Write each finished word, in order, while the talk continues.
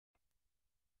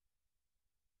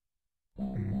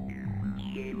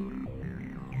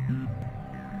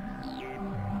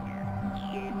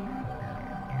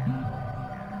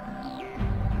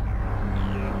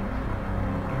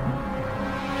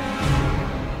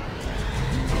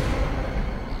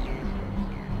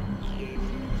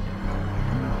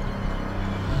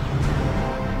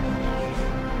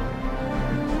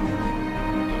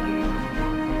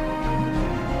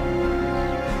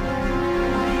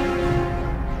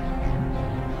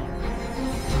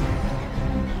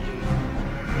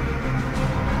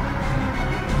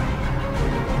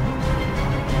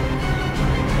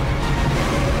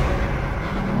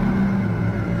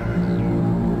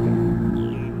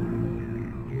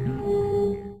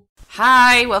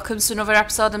Hi, welcome to another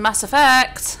episode of Mass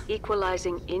Effect.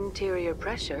 Equalizing interior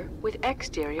pressure with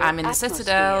exterior I'm in the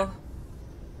Citadel.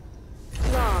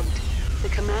 Logged. The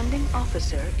commanding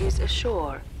officer is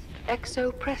ashore.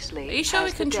 Exo Presley. Are you sure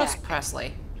we can trust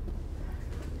Presley?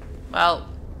 Well...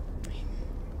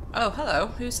 Oh, hello.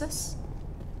 Who's this?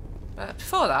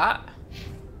 Before that...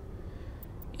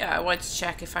 Yeah, I wanted to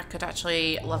check if I could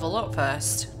actually level up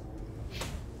first.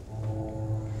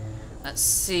 Let's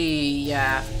see,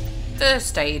 yeah.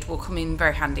 First aid will come in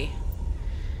very handy.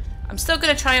 I'm still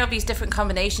going to try all these different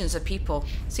combinations of people.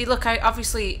 See, look, I've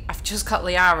just got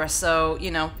Liara, so, you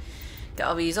know, get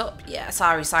all these up. Yeah,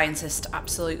 sorry, scientist,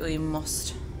 absolutely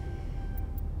must.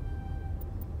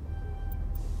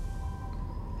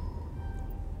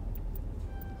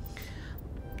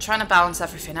 I'm trying to balance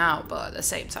everything out, but at the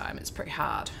same time, it's pretty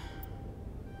hard.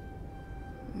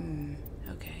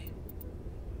 Okay.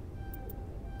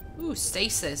 Ooh,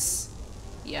 stasis.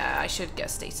 Yeah, I should get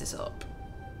stasis up.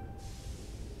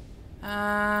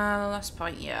 Last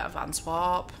point, yeah, advanced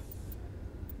warp.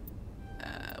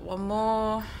 One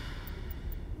more.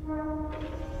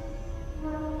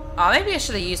 Oh, maybe I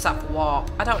should have used that for warp.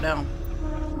 I don't know.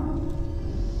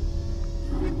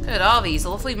 Look at all these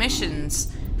lovely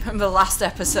missions from the last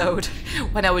episode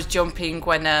when I was jumping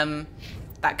when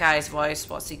that guy's voice,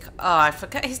 what's he called? Oh, I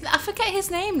forget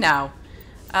his name now.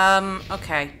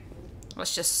 Okay.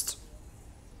 Let's just...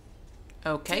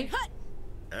 Okay.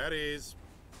 At ease.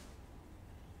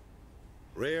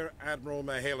 Rear Admiral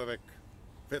Mihailovic,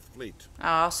 5th Fleet. Oh,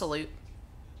 I'll salute.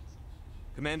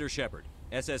 Commander Shepard,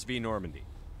 SSV Normandy.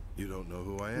 You don't know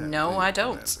who I am? No, I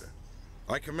don't. Commander?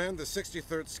 I command the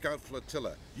 63rd Scout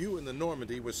Flotilla. You and the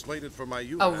Normandy were slated for my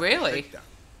unit. Oh, really?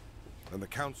 And the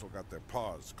Council got their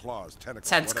paws, claws, tentacles.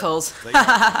 Tentacles. They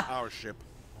got our ship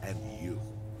and you.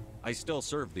 I still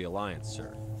serve the Alliance,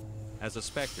 sir. As a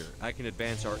Spectre, I can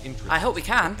advance our interests. I hope we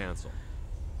can. Council.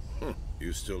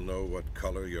 You still know what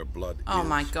color your blood is, Oh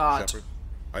my God. Shepard?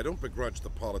 I don't begrudge the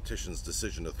politician's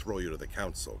decision to throw you to the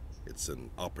Council. It's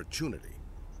an opportunity.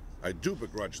 I do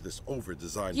begrudge this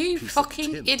over-designed You piece fucking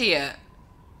of tin. idiot.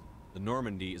 The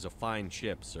Normandy is a fine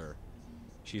ship, sir.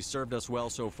 She's served us well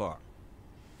so far.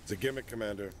 It's a gimmick,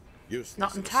 Commander. Useless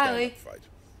Not in a entirely. stand-up fight.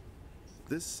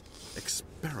 This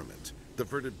experiment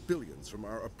diverted billions from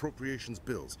our appropriations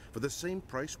bills. For the same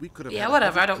price, we could have Yeah, had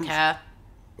whatever, I another don't cruise. care.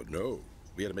 But no,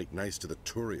 we had to make nice to the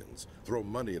Turians, throw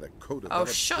money at a code of Oh,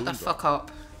 shut the fuck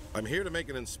up. I'm here to make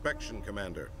an inspection,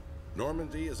 Commander.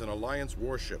 Normandy is an Alliance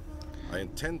warship. I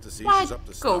intend to see Why, she's up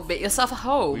to go snuff. bit yourself at We'd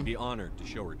home. be honored to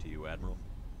show her to you, Admiral.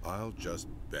 I'll just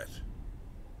bet.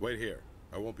 Wait here.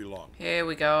 I won't be long. Here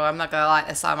we go. I'm not gonna like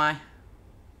this, am I?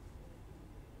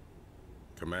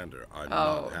 Commander, I'm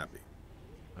Oh. not happy.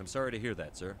 I'm sorry to hear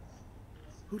that, sir.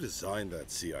 Who designed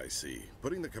that CIC?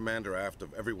 Putting the commander aft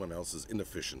of everyone else is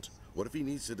inefficient. What if he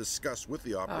needs to discuss with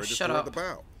the operators shut toward up. the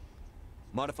bow?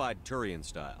 Modified Turian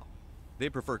style. They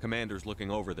prefer commanders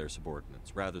looking over their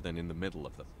subordinates rather than in the middle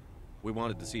of them. We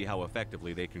wanted to see how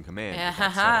effectively they can command. Yeah, with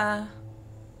that haha.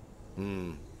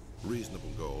 setup. Reasonable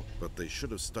goal, but they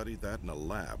should have studied that in a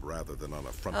lab rather than on a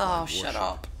frontline Oh, warship. shut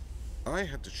up. I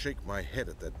had to shake my head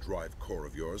at that drive core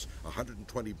of yours.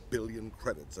 120 billion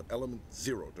credits at element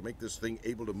 0 to make this thing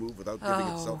able to move without giving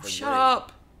Oh, itself away. shut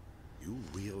up. You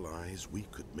realize we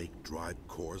could make drive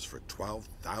cores for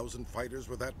 12,000 fighters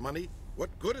with that money?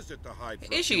 What good is it to hide for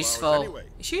It a is few hours useful. anyway?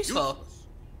 It's useful. Useless.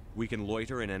 We can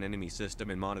loiter in an enemy system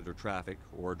and monitor traffic,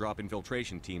 or drop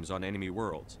infiltration teams on enemy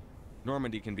worlds.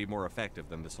 Normandy can be more effective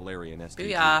than the Solarian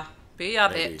STG. Booyah.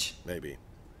 Booyah, Maybe, bitch. maybe.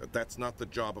 But that's not the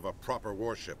job of a proper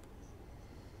warship.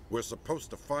 We're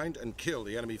supposed to find and kill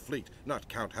the enemy fleet, not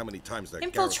count how many times their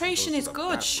Infiltration garrison is goes to the good.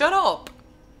 bathroom. Shut up.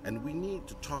 And we need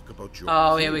to talk about your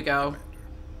Oh, here crew, we go.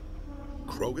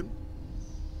 Commander. Krogan?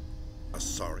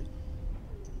 Asari?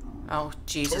 Oh,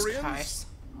 Jesus Turians? Christ.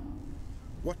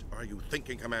 What are you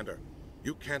thinking, Commander?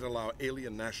 You can't allow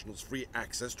alien nationals free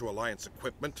access to Alliance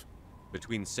equipment?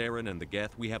 Between Saren and the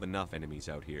Geth, we have enough enemies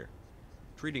out here.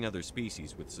 Treating other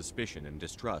species with suspicion and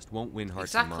distrust won't win hearts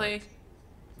Exactly. and minds.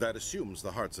 That assumes the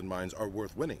hearts and minds are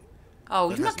worth winning. Oh,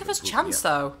 That you not hasn't give been us a proven chance, yet.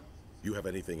 though. You have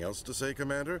anything else to say,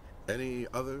 Commander? Any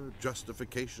other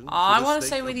justification? Oh, I want to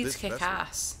say we need to kick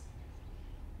ass.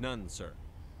 None, sir.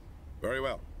 Very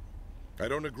well. I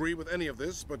don't agree with any of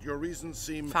this, but your reasons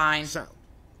seem Fine. sound.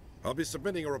 I'll be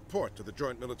submitting a report to the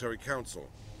Joint Military Council.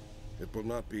 It will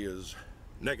not be as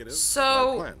negative as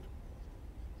I planned.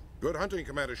 Good hunting,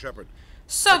 Commander Shepard.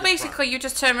 So basically, you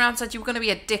just turned around and said you were going to be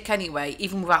a dick anyway,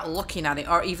 even without looking at it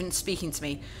or even speaking to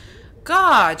me.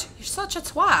 God, you're such a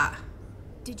twat.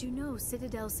 Did you know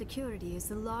Citadel Security is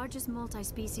the largest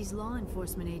multi-species law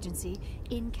enforcement agency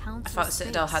in Council I thought space?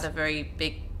 Citadel had a very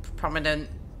big, prominent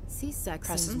CSEC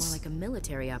presence. seems more like a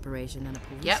military operation than a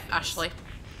police Yep, force. Ashley.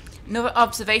 Another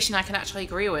observation I can actually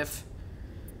agree with.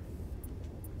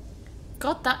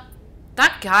 God,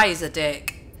 that guy is a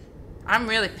dick. I'm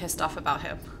really pissed off about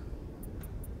him.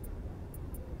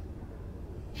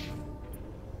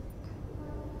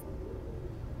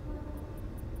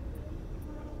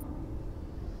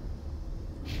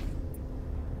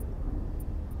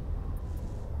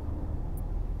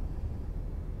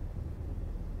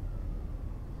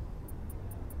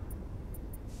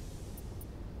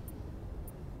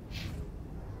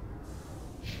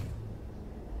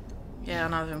 Yeah,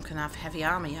 none of them can have heavy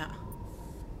armor yet.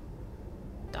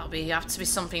 That'll have to be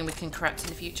something we can correct in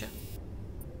the future.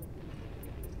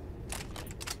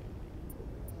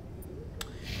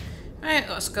 Right,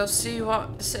 let's go see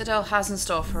what the Citadel has in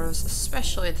store for us,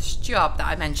 especially this job that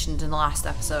I mentioned in the last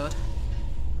episode.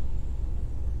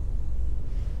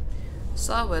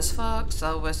 Slow as fuck,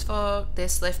 slow as fuck.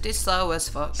 This lift is slow as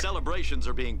fuck. Celebrations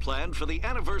are being planned for the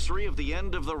anniversary of the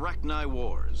end of the Rachni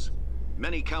Wars.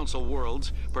 Many Council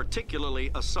worlds, particularly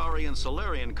Asari and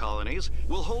Solarian colonies,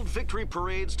 will hold victory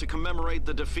parades to commemorate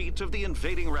the defeat of the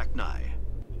invading Rachni.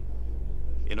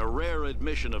 In a rare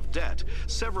admission of debt,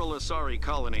 several Asari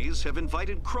colonies have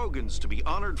invited Krogans to be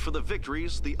honored for the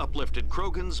victories the uplifted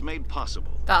Krogans made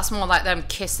possible. That's more like them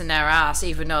kissing their ass,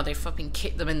 even though they fucking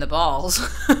kicked them in the balls.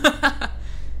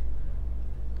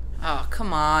 Oh,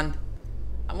 come on.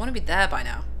 I want to be there by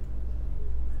now.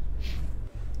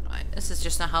 Right, this is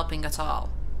just not helping at all.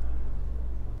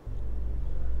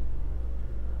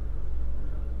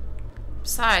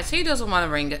 Besides, who doesn't want to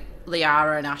bring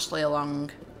Liara and Ashley along?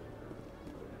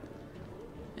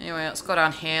 Anyway, let's go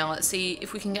down here. Let's see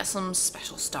if we can get some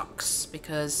special stocks,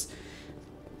 because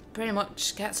pretty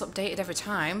much gets updated every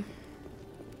time.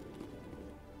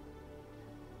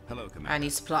 Hello, Commander. I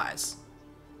need supplies.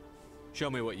 Show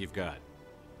me what you've got.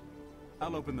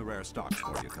 I'll open the rare stocks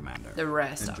for you, Commander. The rare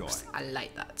Enjoy. stocks. I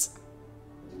like that.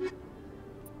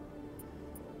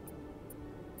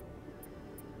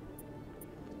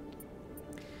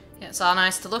 Yeah, it's all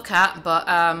nice to look at, but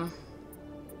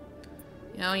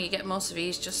you know, you get most of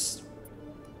these just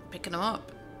picking them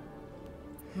up.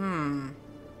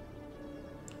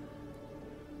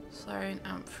 Solarian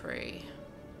amp free.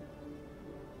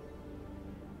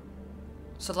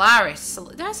 Solaris.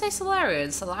 Did I say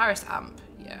Solarian? Solaris amp.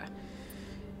 Yeah.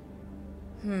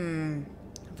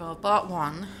 I've all bought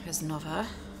one. There's another.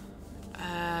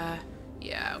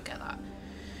 Yeah, I'll get that.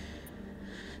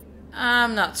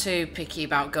 I'm not too picky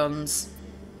about guns.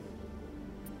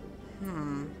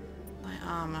 Light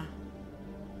armor.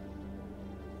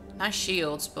 Nice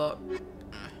shields, but there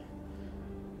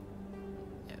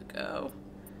we go.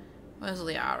 Where's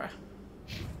Liara?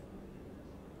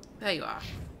 There you are.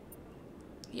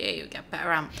 Yeah, you get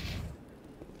better amp.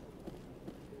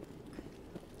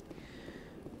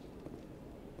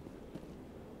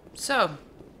 So,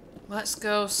 let's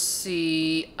go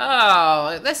see.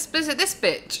 Oh, this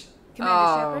bitch. Commander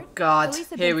Oh Shepard? God,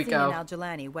 Elisa here we Benzine go. in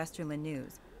Al-Jalani, Westerland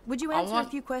News. Would you I answer a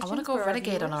few questions want to go for our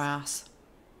renegade on viewers? her ass,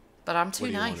 but I'm too What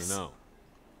do you want nice. to know?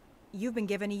 You've been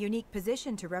given a unique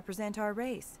position to represent our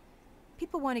race.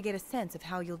 People want to get a sense of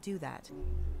how you'll do that.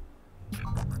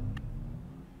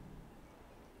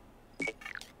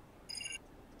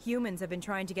 Humans have been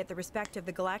trying to get the respect of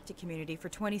the galactic community for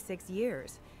 26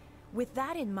 years. With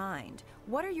that in mind,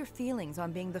 what are your feelings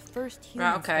on being the first human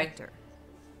Right, okay. Spectre?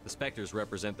 The Spectres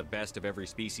represent the best of every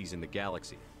species in the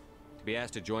galaxy. To be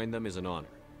asked to join them is an honor.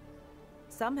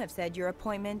 Some have said your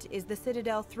appointment is the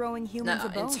Citadel throwing humans No, a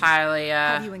bone. entirely.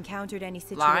 Have you encountered any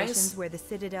situations lies? where the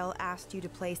Citadel asked you to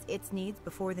place its needs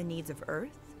before the needs of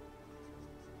Earth?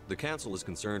 The Council is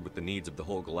concerned with the needs of the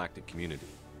whole galactic community.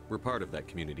 We're part of that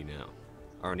community now.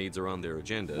 Our needs are on their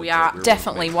agenda. We but are we're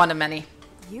definitely one one of many.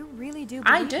 You really do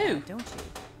I believe do. that, don't you?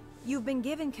 You've been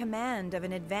given command of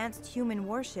an advanced human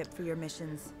warship for your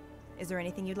missions. Is there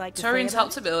anything you'd like to say Turian's about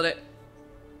helped to build it.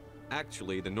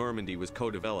 Actually, the Normandy was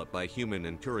co-developed by human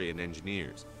and Turian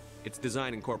engineers. Its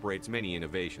design incorporates many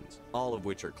innovations, all of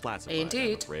which are classified,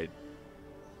 Indeed. I'm afraid.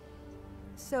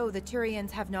 So the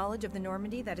Turians have knowledge of the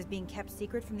Normandy that is being kept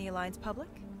secret from the Alliance public?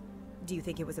 Do you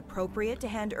think it was appropriate to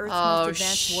hand Earth's most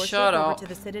advanced warship over to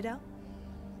the Citadel?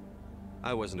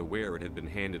 I wasn't aware it had been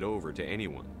handed over to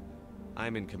anyone.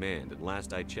 I'm in command, and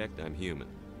last I checked, I'm human.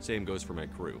 Same goes for my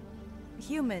crew.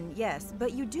 Human, yes,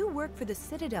 but you do work for the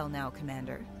Citadel now,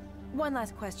 Commander. One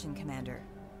last question, Commander.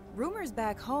 Rumors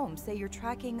back home say you're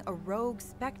tracking a rogue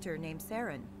Spectre named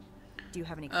Saren. Do you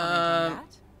have any comment on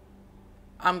that?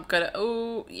 I'm gonna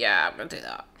do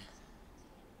that.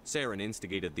 Saren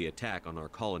instigated the attack on our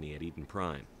colony at Eden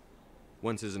Prime.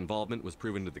 Once his involvement was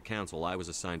proven to the Council, I was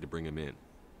assigned to bring him in.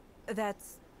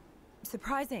 That's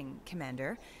surprising,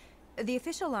 Commander. The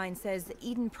official line says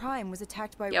Eden Prime was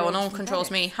attacked by Yeah, well, no one controls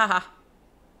me. Haha.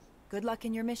 Good luck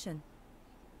in your mission.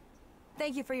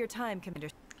 Thank you for your time, Commander.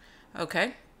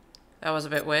 Okay. That was a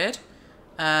bit weird.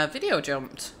 Video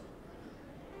jumped.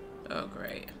 Oh,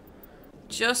 great.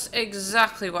 Just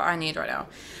exactly what I need right now.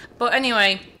 But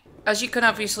anyway, as you can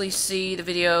obviously see, the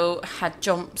video had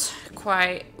jumped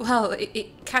quite... Well,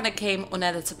 it kind of came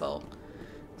uneditable.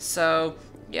 So,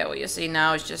 yeah, what you're seeing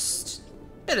now is just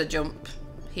a bit of jump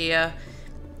here.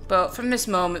 But from this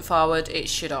moment forward, it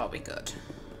should all be good.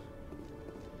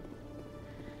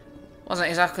 Wasn't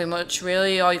exactly much,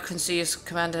 really. All you can see is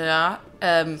Commander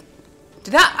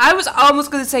I was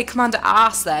almost going to say Commander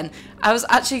Arse then. I was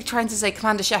actually trying to say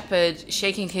Commander Shepard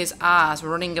shaking his arse,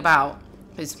 running about.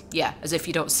 Because, yeah, as if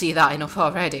you don't see that enough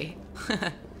already.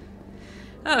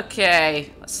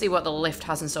 Okay, let's see what the lift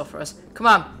has in store for us. Come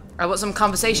on, I want some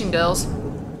conversation, girls.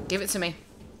 Give it to me.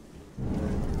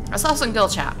 Let's have some girl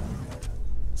chat.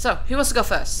 So, who wants to go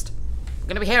first? I'm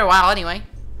going to be here a while anyway.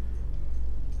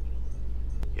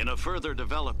 In a further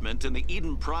development in the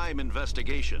Eden Prime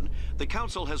investigation, the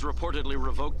Council has reportedly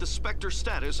revoked the Spectre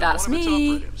status of one of its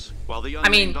operatives. While the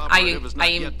unnamed operative has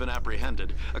not yet been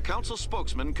apprehended, a Council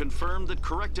spokesman confirmed that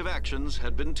corrective actions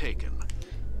had been taken.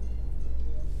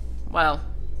 Well,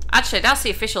 actually, that's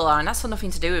the official line. That's got nothing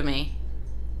to do with me.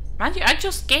 Mind you, I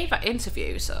just gave that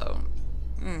interview, so...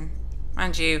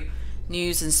 Mind you,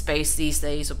 news and space these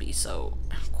days will be so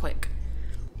quick.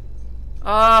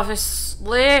 Oh, this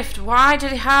lift. Why do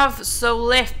they have so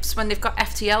lifts when they've got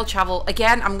FTL travel?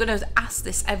 Again, I'm going to ask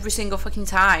this every single fucking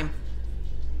time.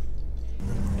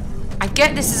 I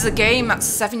get this is a game that's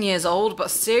 7 years old, but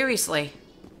seriously.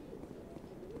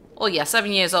 Well, yeah,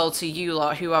 7 years old to you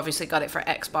lot who obviously got it for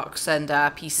Xbox and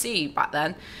PC back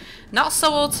then. Not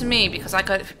so old to me because I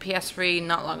got it for PS3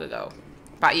 not long ago.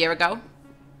 About a year ago.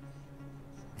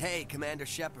 Hey, Commander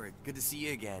Shepard. Good to see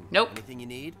you again. Nope. Anything you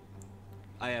need?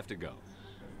 I have to go.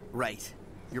 Right.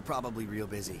 You're probably real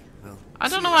busy. Well, I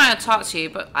don't know why I talk to you,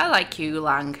 but I like you,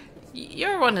 Lang.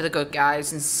 You're one of the good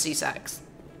guys in C6.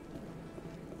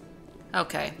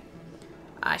 Okay.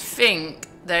 I think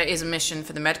there is a mission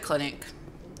for the med clinic.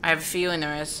 I have a feeling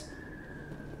there is.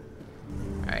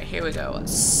 Alright, here we go.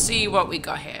 Let's see what we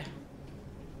got here.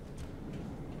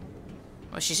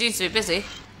 Well, she seems to be busy.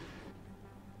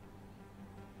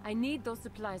 I need those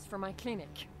supplies for my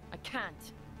clinic. I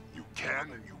can't. You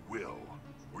can and you will,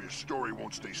 or your story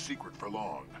won't stay secret for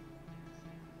long.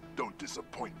 Don't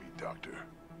disappoint me, Doctor.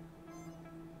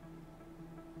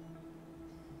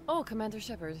 Oh, Commander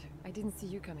Shepard, I didn't see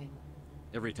you come in.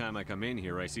 Every time I come in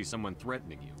here, I see someone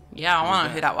threatening you. Yeah, I want to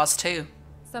know who that was too.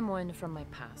 Someone from my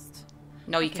past.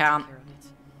 No, you can't.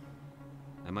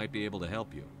 I might be able to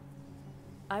help you.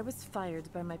 I was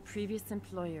fired by my previous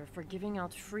employer for giving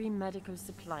out free medical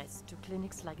supplies to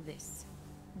clinics like this.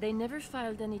 They never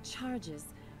filed any charges.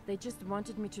 They just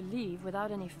wanted me to leave without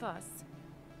any fuss.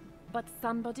 But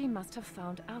somebody must have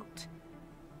found out.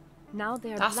 Now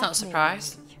they're That's not a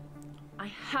surprise. me. I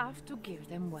have to give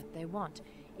them what they want.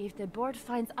 If the board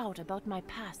finds out about my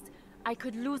past, I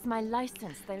could lose my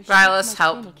license. They'll shut let's my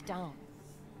help. clinic down.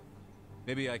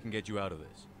 Maybe I can get you out of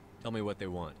this. Tell me what they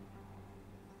want.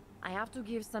 I have to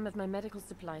give some of my medical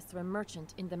supplies to a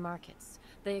merchant in the markets.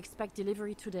 They expect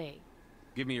delivery today.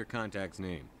 Give me your contact's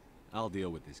name. I'll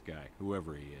deal with this guy,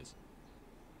 whoever he is.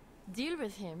 Deal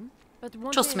with him, but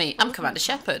one Trust day me, I'm Commander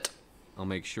Shepard. I'll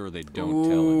make sure they don't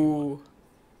tell anyone.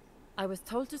 I was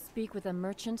told to speak with a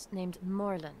merchant named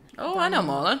Morlan. Oh, I know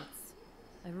Morlan.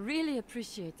 I really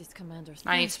appreciate this, Commander.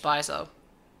 I need supplies though.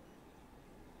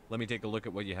 Let me take a look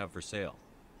at what you have for sale.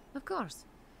 Of course.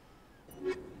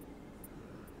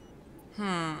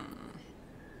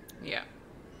 Yeah.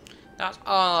 That's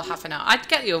all I have for now. I'd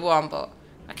get the other one, but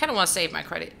I kind of want to save my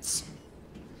credits.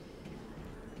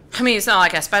 I mean, it's not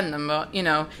like I spend them, but, you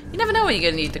know, you never know when you're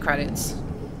going to need the credits.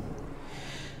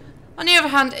 On the other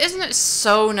hand, isn't it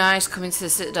so nice coming to the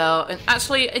Citadel and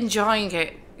actually enjoying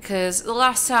it? Because the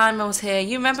last time I was here,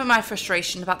 you remember my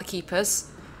frustration about the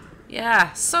Keepers?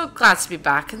 Yeah, so glad to be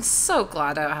back and so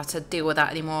glad I don't have to deal with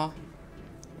that anymore.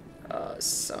 Oh, it's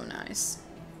so nice.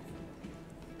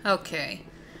 Okay,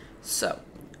 so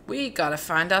we gotta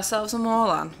find ourselves a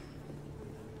Morlan.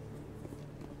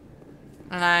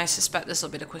 And I suspect this will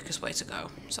be the quickest way to go,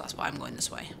 so that's why I'm going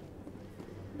this way.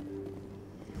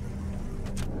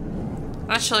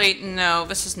 Actually, no,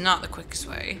 this is not the quickest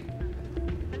way.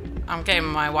 I'm getting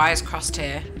my wires crossed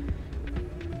here.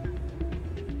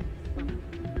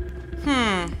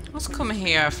 Let's come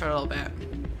here for a little bit.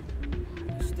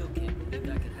 I still can't believe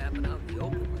that could happen out in the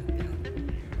open like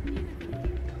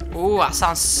that. Ooh, that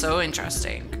sounds so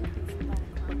interesting.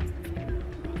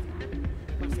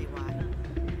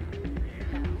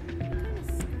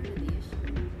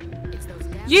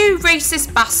 You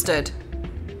racist bastard!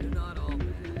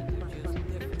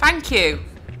 Thank you.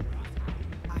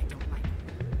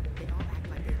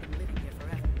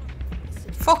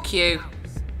 Fuck you.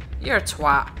 You're a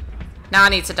twat. Now I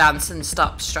need to dance and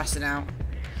stop stressing out.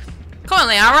 Come on,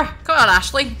 Liara. Come on,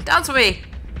 Ashley. Dance with me.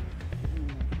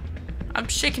 I'm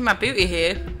shaking my booty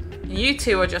here. And you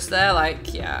two are just there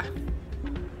like, yeah.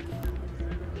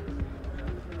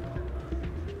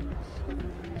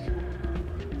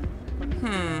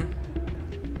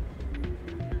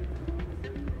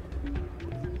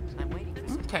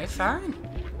 Okay, fine.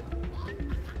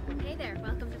 Hey there,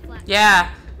 welcome to Flat.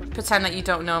 Yeah, pretend that you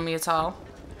don't know me at all.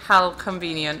 How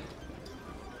convenient.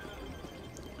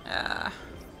 I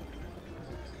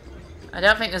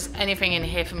don't think there's anything in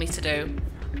here for me to do,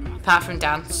 apart from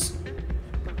dance.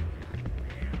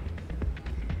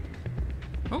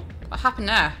 Oh, what happened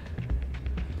there?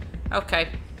 Okay.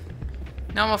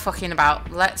 No more fucking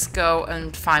about. Let's go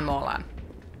and find Morlan.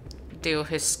 Deal with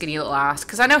his skinny little ass,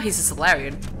 because I know he's a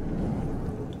Solarian.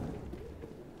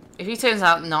 If he turns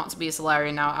out not to be a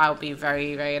Solarian now, I'll be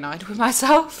very, very annoyed with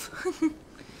myself.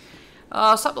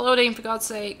 Oh, stop loading, for God's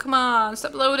sake. Come on,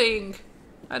 stop loading.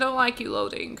 I don't like you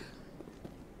loading.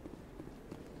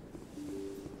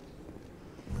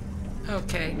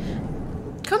 Okay.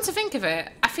 Come to think of it,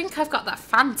 I think I've got that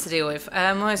fan to deal with.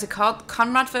 What is it called?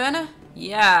 Conrad Werner?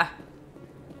 Yeah.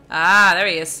 Ah, there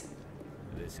he is.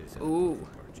 Ooh.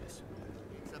 It's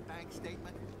a bank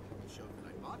statement. It shows that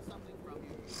I bought something from you.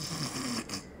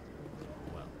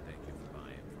 Well, thank you for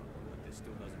buying from me, but this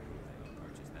still doesn't prove that you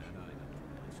purchased that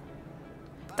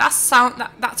item. That sound,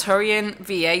 that Turian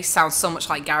VA sounds so much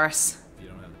like Garrus. If you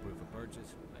don't have the proof of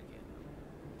purchase, I can't.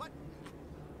 What?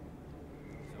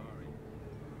 Sorry.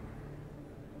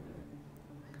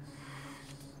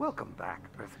 Welcome back,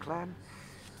 Earth Clan.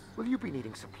 Will you be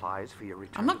needing supplies for your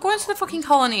return? I'm not going to the fucking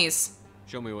colonies.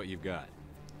 Show me what you've got.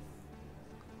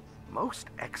 Most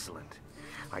excellent.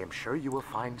 I am sure you will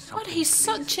find something. God, he's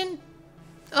such an...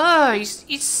 Oh,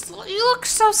 he looks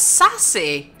so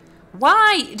sassy.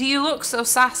 Why do you look so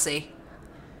sassy?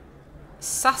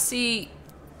 Sassy...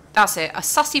 That's it. A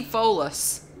sassy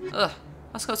Volus. Ugh.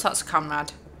 Let's go talk to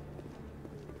Conrad.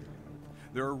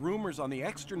 There are rumors on the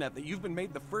extranet that you've been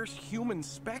made the first human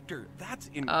Spectre. That's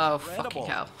incredible. Oh, fucking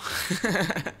hell.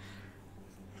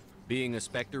 Being a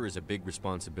Spectre is a big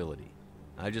responsibility.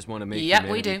 I just want to make yep,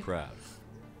 humanity proud.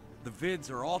 The vids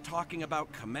are all talking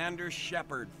about Commander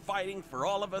Shepard fighting for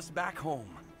all of us back home.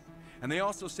 And they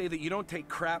also say that you don't take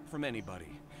crap from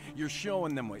anybody. You're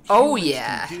showing them what humans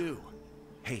can do.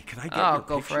 Hey, can I get your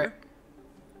go picture? for it.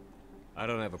 I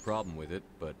don't have a problem with it,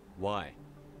 but why?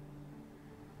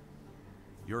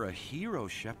 You're a hero,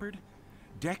 Shepard.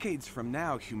 Decades from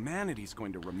now, humanity's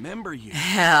going to remember you.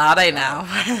 Are they now?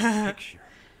 Picture.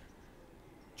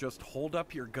 Just hold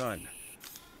up your gun.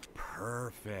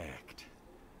 Perfect.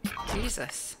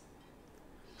 Jesus.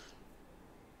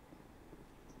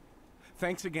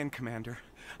 Thanks again, Commander.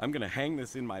 I'm gonna hang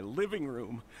this in my living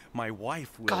room. My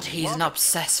wife will. God, he's an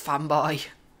obsessed fanboy.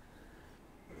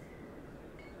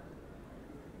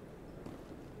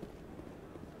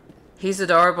 He's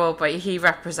adorable, but he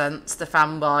represents the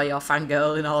fanboy or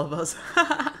fangirl in all of us.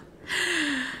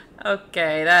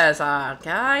 Okay, there's our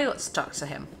guy. Let's talk to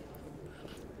him.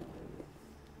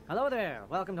 Hello there.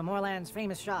 Welcome to Morlan's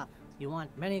famous shop. You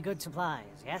want many good supplies,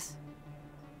 yes?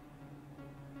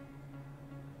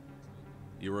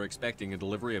 You were expecting a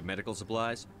delivery of medical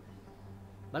supplies?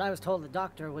 But I was told the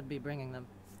doctor would be bringing them.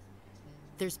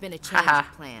 There's been a change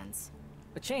of plans.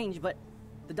 A change, but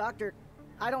the doctor...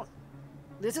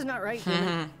 This is not right.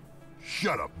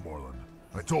 Shut up, Morlan.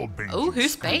 I told Baines. Oh,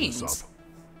 who's Baines?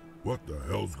 What the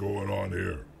hell's going on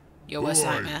here? Your worst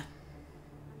nightmare.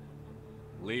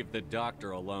 Leave the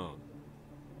doctor alone.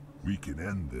 We can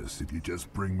end this if you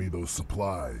just bring me those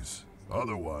supplies.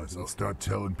 Otherwise, I'll start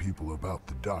telling people about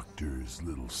the doctor's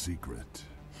little secret.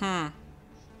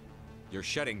 You're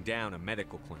shutting down a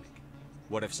medical clinic.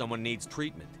 What if someone needs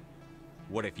treatment?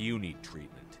 What if you need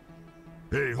treatment?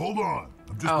 Hey, hold on.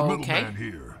 I'm just the middleman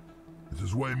here. This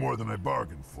is way more than I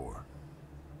bargained for.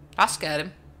 I scared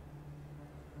him.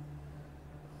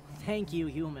 Thank you,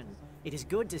 human. It is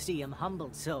good to see him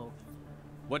humbled so.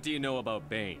 What do you know about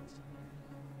Baines?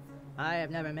 I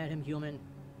have never met him, human.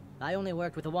 I only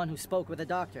worked with the one who spoke with the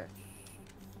doctor.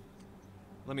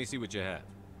 Let me see what you have.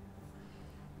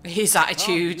 His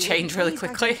attitude changed really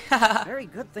quickly. Very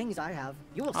good things I have.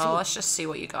 You will see. Oh, let's just see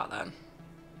what you got then.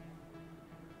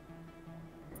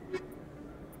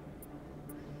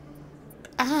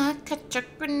 I catch a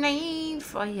grenade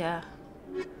for ya.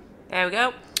 There we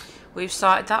go. We've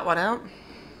sorted that one out.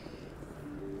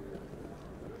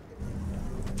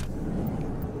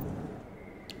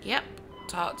 Yep.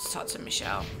 Talk to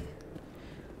Michelle.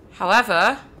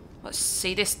 However, let's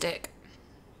see this dick.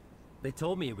 They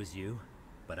told me it was you,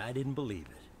 but I didn't believe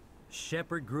it.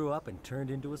 Shepard grew up and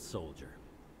turned into a soldier.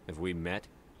 Have we met?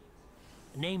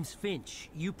 Name's Finch.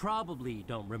 You probably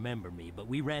don't remember me, but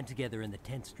we ran together in the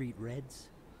 10th Street Reds.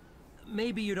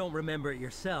 Maybe you don't remember it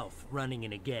yourself, running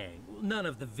in a gang. None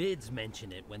of the vids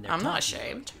mention it when they're I'm not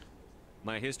ashamed.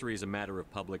 My history is a matter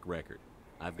of public record.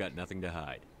 I've got nothing to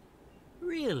hide.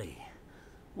 Really?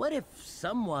 What if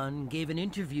someone gave an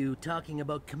interview talking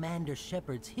about Commander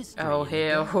Shepard's history? Oh,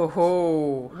 here, ho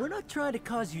ho. We're not trying to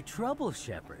cause you trouble,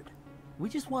 Shepard. We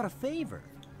just want a favor.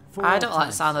 I don't like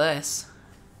the sound of this.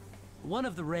 One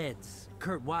of the Reds,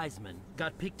 Kurt Wiseman,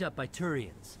 got picked up by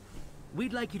Turians.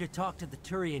 We'd like you to talk to the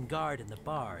Turian guard in the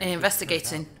bar.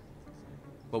 Investigating.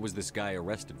 What was this guy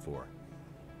arrested for?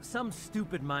 Some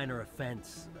stupid minor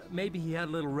offense. Maybe he had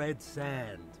a little red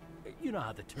sand. You know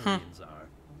how the Turians are.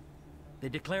 They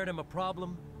declared him a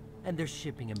problem, and they're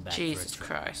shipping him back. Jesus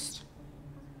Christ.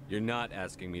 You're not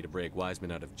asking me to break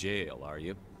Wiseman out of jail, are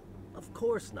you? Of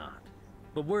course not.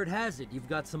 But word has it you've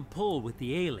got some pull with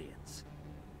the aliens.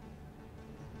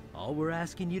 All we're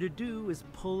asking you to do is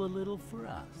pull a little for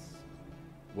us.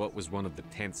 What was one of the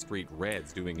 10th Street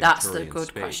Reds doing in That's the Turian good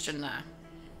space? question there.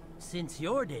 Since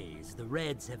your days, the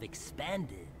Reds have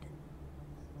expanded.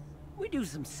 We do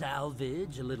some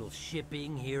salvage, a little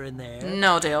shipping here and there.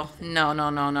 No deal. No, no,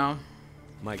 no, no.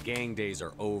 My gang days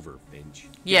are over, Finch.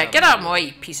 Yeah, get out of my way,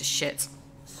 you piece of shit.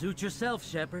 Suit yourself,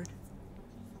 Shepard.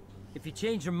 If you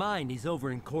change your mind, he's over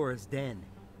in Cora's den.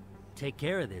 Take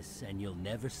care of this, and you'll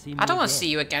never see me I don't want to again. see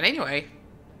you again anyway.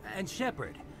 And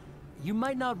Shepard, you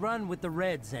might not run with the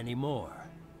Reds anymore,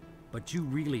 but you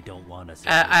really don't want us.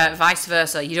 Vice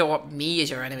versa. You don't want me as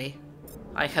your enemy.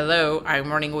 Like, hello,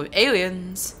 I'm running with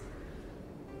aliens.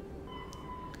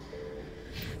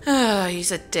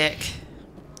 He's a dick.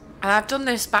 And I've done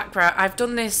this background. I've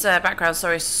done this background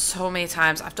story so many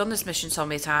times. I've done this mission so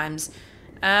many times.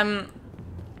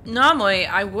 Normally,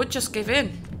 I would just give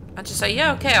in. I'd just say,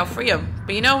 yeah, okay, I'll free him.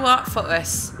 But you know what? Fuck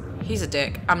this. He's a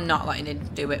dick. I'm not letting him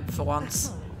do it for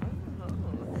once.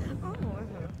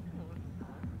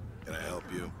 Can I help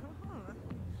you?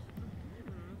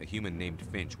 A human named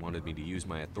Finch wanted me to use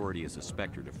my authority as a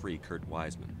Spectre to free Kurt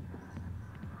Wiseman.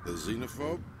 The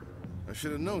xenophobe? I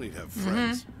should have known he'd have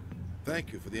friends.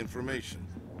 Thank you for the information.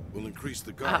 We'll increase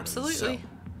the guard. Absolutely.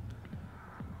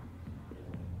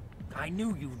 I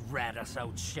knew you'd rat us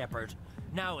out, Shepard.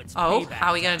 Now it's Oh, payback how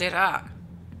are we gonna do that?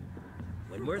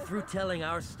 When we're through telling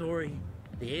our story,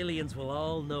 the aliens will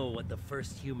all know what the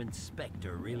first human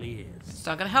Spectre really is. It's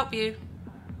not gonna help you.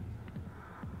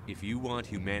 If you want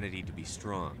humanity to be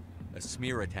strong, a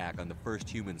smear attack on the first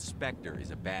human Spectre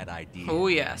is a bad idea. Oh,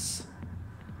 yes.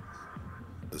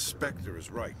 The Spectre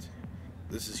is right.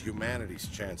 This is humanity's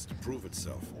chance to prove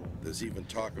itself. There's even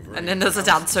talk of... And then there's a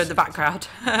dancer in the background.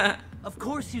 Of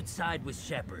course you'd side with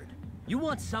Shepard. You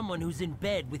want someone who's in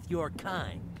bed with your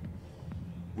kind.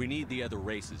 We need the other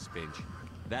races, Finch.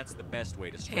 That's the best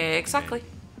way to strengthen Exactly.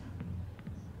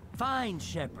 Fine,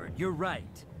 Shepard. You're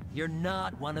right. You're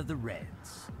not one of the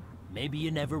Reds. Maybe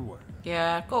you never were.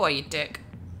 Yeah, go away, you dick.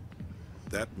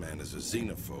 That man is a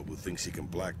xenophobe who thinks he can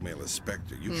blackmail a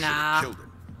Spectre. You should Nah. have killed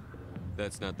him.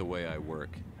 That's not the way I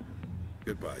work.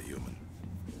 Goodbye, human.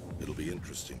 It'll be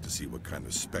interesting to see what kind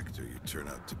of Spectre you turn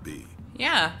out to be.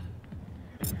 Yeah.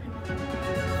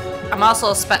 I'm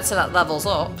also a Spectre that levels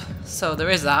up, so there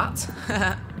is that.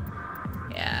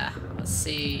 Yeah, let's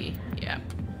see. Yep.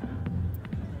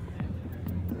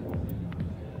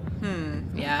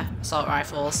 Yeah, assault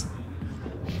rifles.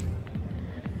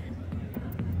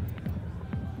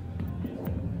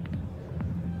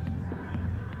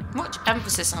 Much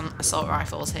emphasis on assault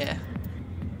rifles here.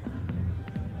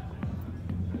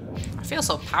 feel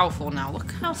so powerful now.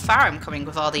 Look how far I'm coming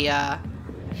with all the,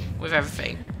 with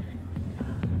everything.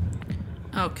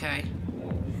 Okay.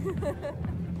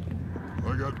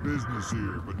 I got business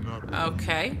here, but not...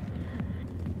 Okay.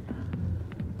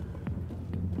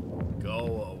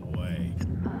 Go away.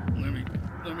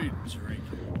 Let me drink.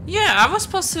 Yeah, I was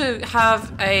supposed to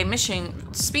have a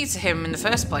mission to speak to him in the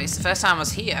first place, the first time I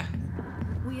was here.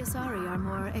 We Asari are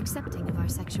more accepting of our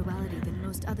sexuality than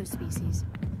most other species.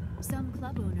 Some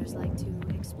club owners like to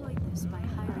exploit this by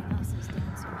hiring us as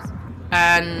dancers.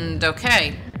 And,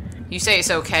 okay. You say it's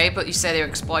okay, but you say they're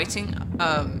exploiting?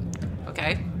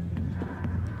 Okay.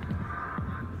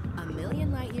 A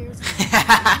million light years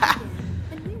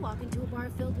and we walk into a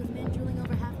bar filled with men drooling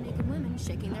over half-naked women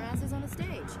shaking their asses on a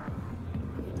stage.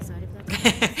 You decide if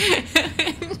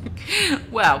that's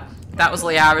Well, that was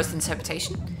Liara's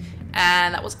interpretation,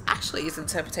 and that was Ashley's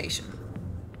interpretation.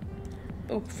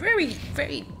 Both very,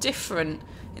 very different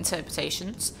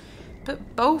interpretations,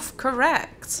 but both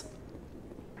correct.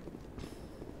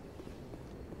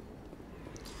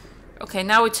 Okay,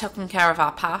 now we've taken care of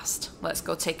our past. Let's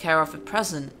go take care of the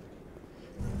present.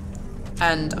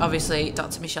 And obviously,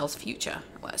 Dr. Michelle's future.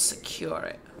 Let's secure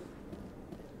it.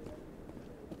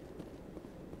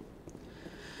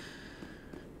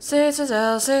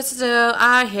 Citadel, Citadel,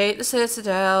 I hate the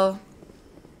Citadel.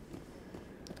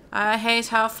 I hate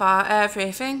how far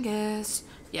everything is.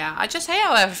 Yeah, I just hate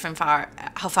how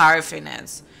far everything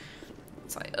is.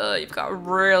 It's like, you've got to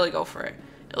really go for it.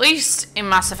 At least in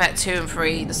Mass Effect 2 and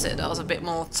 3, the Citadel's a bit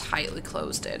more tightly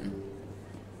closed in.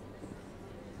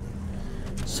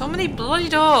 So many bloody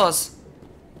doors.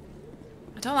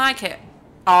 I don't like it.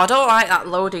 Oh, I don't like that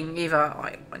loading either.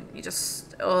 Like, when you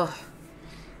just,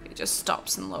 it just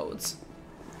stops and loads.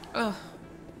 Ugh.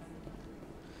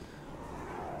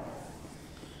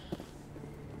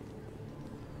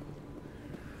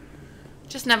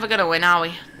 Just never gonna win, are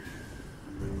we?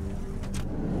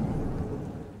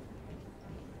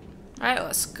 Right,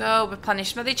 let's go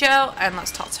replenish Smithy Gel and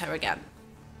let's talk to her again.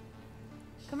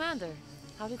 Commander,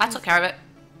 how did I took care of it.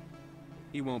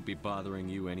 He won't be bothering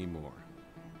you anymore.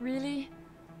 Really?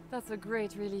 That's a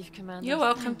great relief, Commander. You're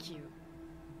welcome. Thank you.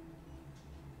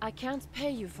 I can't pay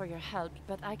you for your help,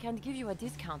 but I can give you a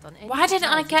discount on any. Why didn't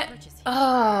I get?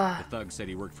 The thug said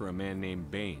he worked for a man named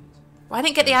Baines. Why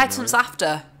didn't I get the items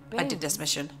after I did this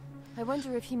mission? I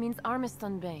wonder if he means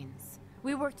Armiston Baines.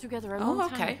 We worked together a long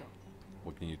time ago.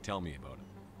 What can you tell me about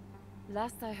it?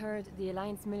 Last I heard, the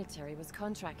Alliance military was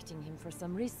contracting him for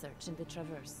some research in the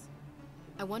Traverse.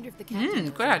 I wonder if the captain...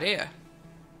 Good idea.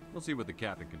 We'll see what the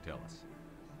captain can tell us.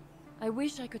 I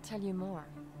wish I could tell you more.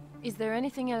 Is there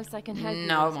anything else I can help you with?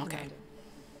 No, I'm okay. Commander?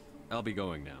 I'll be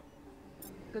going now.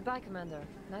 Goodbye, Commander.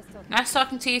 Nice talking. Nice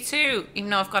talking to you too,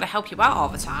 even though I've got to help you out all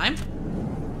the time.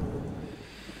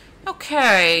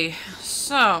 Okay,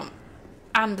 so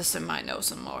Anderson might know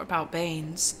some more about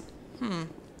Baines.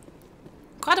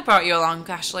 Glad I brought you along,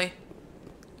 Ashley.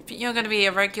 I think you're going to be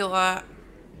a regular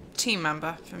team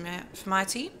member for my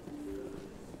team.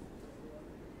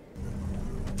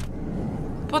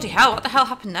 Bloody hell, what the hell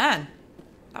happened then?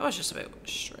 That was just a bit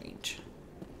strange.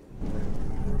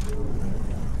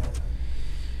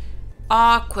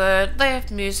 Awkward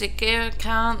lift music, you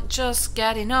can't just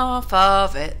get enough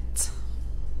of it.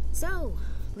 So,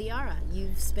 Liara,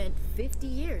 you've spent 50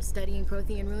 years studying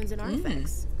Prothean ruins and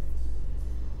artifacts.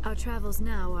 Our travels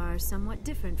now are somewhat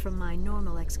different from my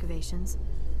normal excavations.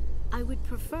 I would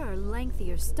prefer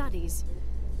lengthier studies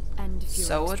and fewer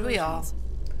So would we all.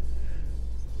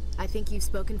 I think you've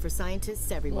spoken for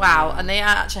scientists everywhere. Wow, and they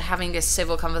are actually having a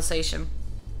civil conversation.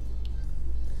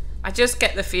 I just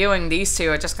get the feeling these two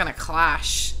are just gonna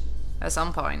clash at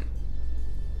some point.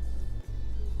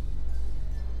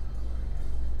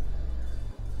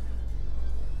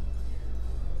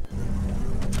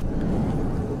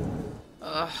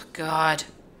 Oh, God.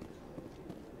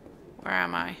 Where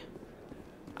am I?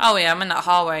 Oh, yeah, I'm in that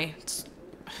hallway.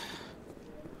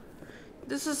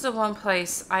 This is the one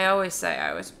place I always say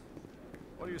I was...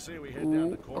 What do you say we head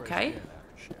down to Corey's okay. again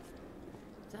after shift?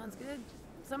 Sounds good.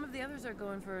 Some of the others are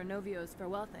going for Novio's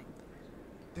farewell thing.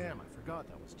 Damn, I forgot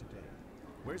that was today.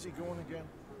 Where's he going again?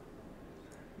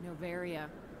 Novaria.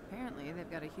 Apparently,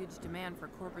 they've got a huge demand for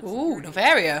corporate Ooh, security.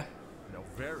 Novaria.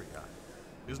 Novaria?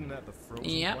 Isn't that the frozen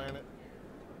Yep. planet?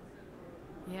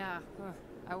 Yeah,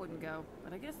 I wouldn't go,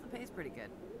 but I guess the pay's pretty good.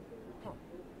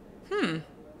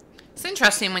 It's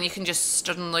interesting when you can just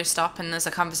suddenly stop and there's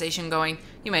a conversation going.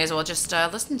 You may as well just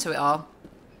listen to it all.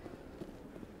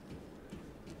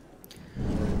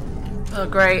 Oh,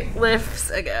 great.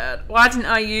 Lifts again. Why didn't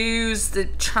I use the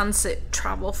transit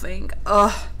travel thing?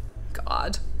 Oh,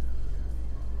 God.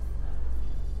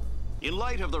 In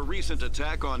light of the recent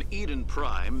attack on Eden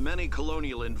Prime, many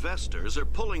colonial investors are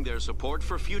pulling their support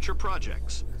for future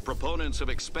projects. Proponents of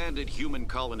expanded human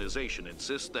colonization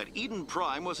insist that Eden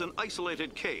Prime was an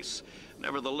isolated case.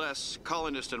 Nevertheless,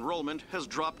 colonist enrollment has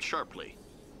dropped sharply.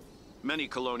 Many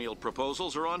colonial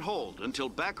proposals are on hold until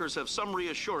backers have some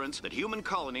reassurance that human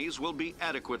colonies will be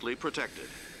adequately protected.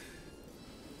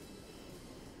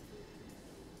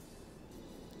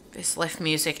 This lift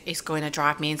music is going to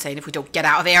drive me insane if we don't get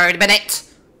out of here in a minute.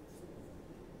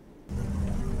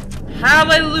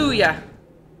 Hallelujah.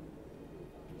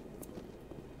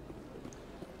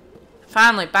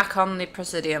 Finally, back on the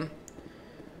Presidium.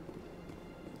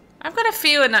 I've got a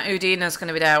feeling that Udina's going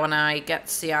to be there when I get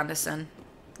to see Anderson.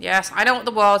 Yes, I know what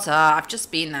the wards are. I've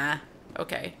just been there.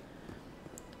 Okay.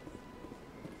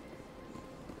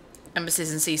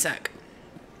 Embassies in CSEC.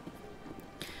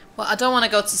 Well, I don't want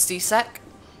to go to CSEC,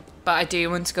 but I do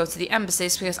want to go to the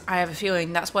embassies because I have a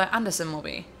feeling that's where Anderson will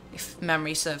be, if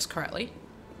memory serves correctly.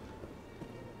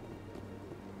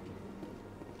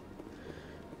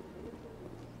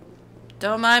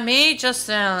 Don't mind me, just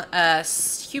a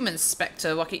human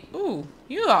Spectre walking. Ooh,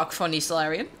 you are funny,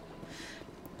 Solarian.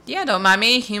 Yeah, don't mind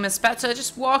me, human Spectre,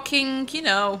 just walking, you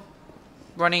know,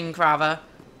 running rather.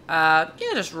 Yeah,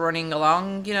 just running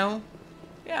along, you know.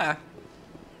 Yeah.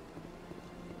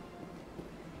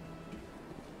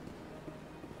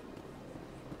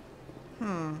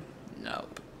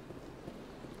 Nope.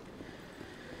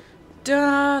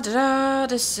 Da da da,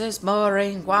 this is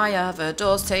boring. Why are the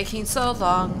doors taking so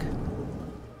long?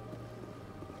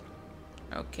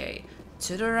 Okay,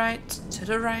 to the right, to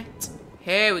the right.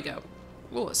 Here we go.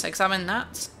 Oh, let's examine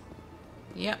that.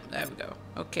 Yep, there we go.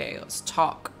 Okay, let's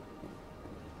talk.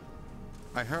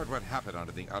 I heard what happened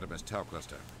under the Artemis Tau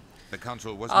cluster. The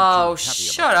council wasn't oh, too happy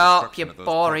shut about up, you the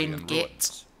boring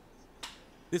git.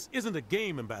 This isn't a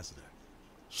game, Ambassador.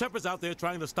 Shepard's out there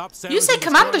trying to stop Sarah. You say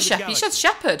Commander Shep, he says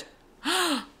Shepard.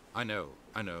 I know.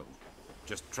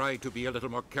 Just try to be a little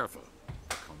more careful.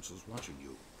 The council's watching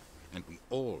you, and we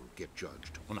all get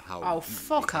judged on how. Oh,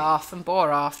 fuck off and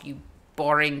bore off, you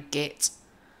boring git.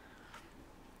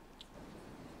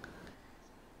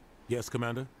 Yes,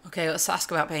 Commander? Okay, let's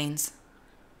ask about Baines.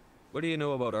 What do you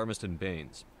know about Armiston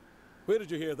Baines? Where did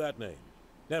you hear that name?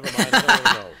 Never mind, I don't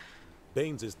really know.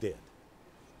 Baines is dead.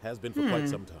 Has been for quite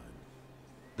some time.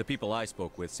 The people I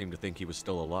spoke with seem to think he was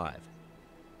still alive.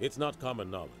 It's not common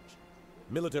knowledge.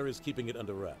 Military is keeping it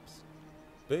under wraps.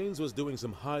 Baines was doing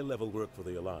some high-level work for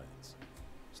the Alliance.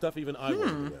 Stuff even I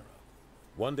wasn't aware of.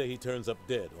 One day he turns up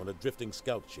dead on a drifting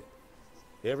scout ship.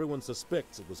 Everyone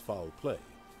suspects it was foul play,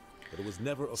 but it was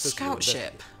never officially investigated.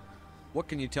 Scout ship? What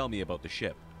can you tell me about the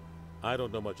ship? I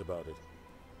don't know much about it.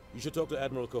 You should talk to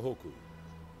Admiral Kahoku.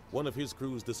 One of his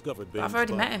crews discovered Baines' I've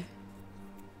already body. met him.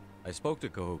 I spoke to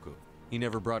Kahoku. He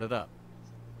never brought it up.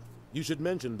 You should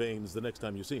mention Baines the next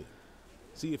time you see him.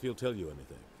 See if he'll tell you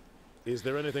anything. Is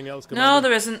there anything else, Commander? No,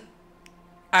 there isn't.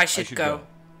 I should go.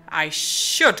 I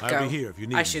should go. I'll be here if you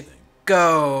need I should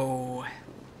go.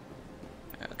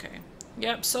 Okay.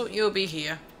 Yep, so you'll be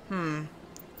here.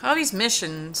 All these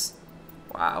missions.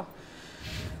 Wow.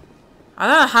 I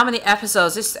don't know how many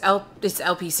episodes this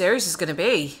LP series is going to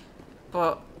be,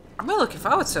 but I'm really looking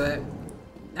forward to it.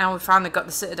 Now we've finally got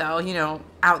the Citadel, you know,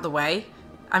 out the way.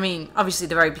 I mean, obviously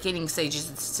the very beginning stages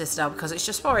of the Citadel, because it's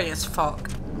just boring as fuck.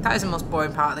 That is the most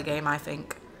boring part of the game, I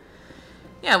think.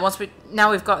 Yeah,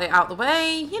 now we've got it out the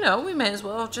way, you know, we may as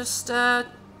well just,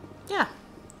 yeah,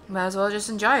 may as well just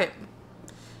enjoy it.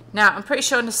 Now, I'm pretty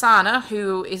sure Nasana,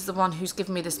 who is the one who's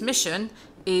given me this mission,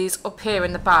 is up here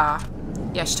in the bar.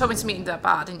 Yeah, she told me to meet in that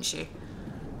bar, didn't she?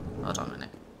 Hold on a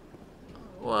minute.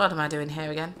 What am I doing here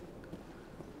again?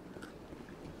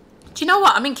 Do you know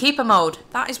what? I'm in keeper mode.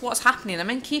 That is what's happening. I'm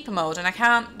in keeper mode and I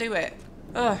can't do it.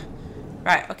 Ugh.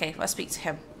 Right, okay, let's speak to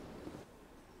him.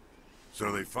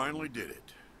 So they finally did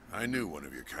it. I knew one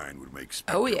of your kind would make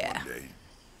Spectre one day.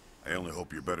 I only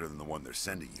hope you're better than the one they're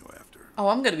sending you after. Oh,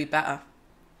 I'm gonna be better.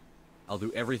 I'll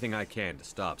do everything I can to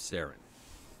stop Saren.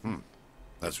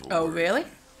 That's what. Oh, really?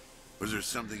 Was there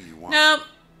something you want? No.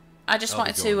 I just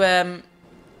wanted to,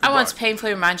 I wanted to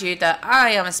painfully remind you that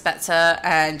I am a Spectre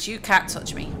and you can't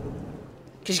touch me.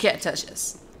 Because you can't touch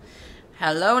us.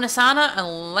 Hello, Nasana,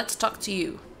 and let's talk to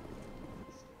you.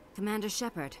 Commander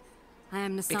Shepard, I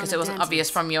am Nasana. Because it wasn't Dantes.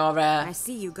 obvious from your, I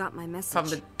see you got my message. From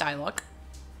the dialogue.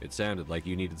 It sounded like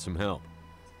you needed some help.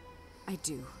 I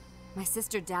do. My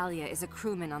sister Dahlia is a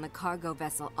crewman on a cargo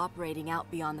vessel operating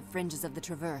out beyond the fringes of the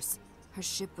Traverse. Her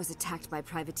ship was attacked by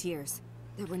privateers.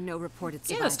 There were no reported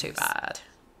survivors. Yeah, that's too bad.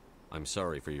 I'm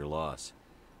sorry for your loss.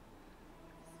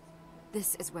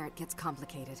 This is where it gets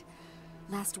complicated.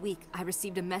 Last week, I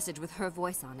received a message with her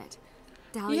voice on it.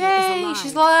 Dahlia Yay, is alive.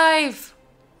 she's alive!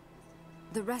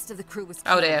 The rest of the crew was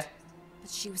killed. Oh dear.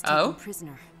 But she was taken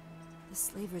prisoner. The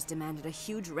slavers demanded a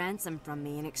huge ransom from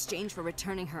me in exchange for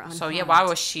returning her unharmed. So yeah, why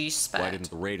was she spared? Why didn't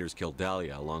the raiders kill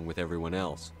Dahlia along with everyone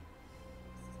else?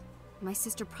 My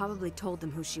sister probably told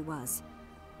them who she was.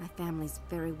 My family's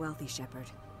very wealthy, Shepard.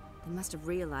 They must have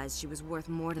realized she was worth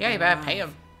more to them. Yeah, you better pay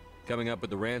them. Coming up with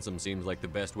the ransom seems like the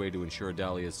best way to ensure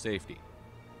Dahlia's safety.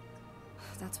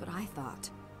 That's what I thought.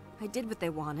 I did what they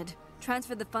wanted.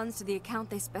 Transferred the funds to the account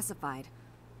they specified.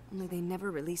 Only they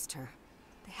never released her.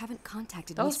 They haven't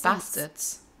contacted me since. Those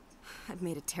bastards. I've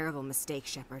made a terrible mistake,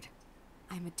 Shepard.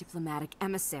 I'm a diplomatic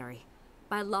emissary.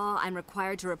 By law, I'm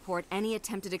required to report any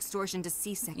attempted extortion to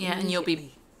C-Sec. Yeah, and you'll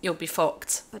be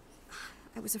fucked. But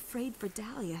I was afraid for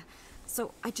Dahlia,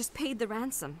 so I just paid the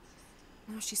ransom.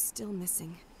 Now she's still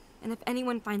missing. And if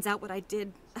anyone finds out what I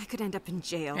did, I could end up in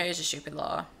jail. Here's a stupid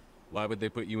law. Why would they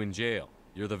put you in jail?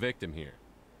 You're the victim here.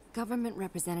 Government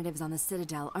representatives on the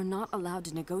Citadel are not allowed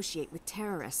to negotiate with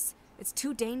terrorists. It's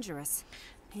too dangerous.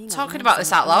 Talking about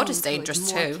this out loud is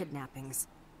dangerous too. Kidnappings.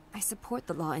 I support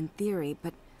the law in theory,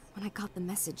 but when I got the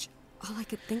message, all I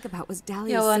could think about was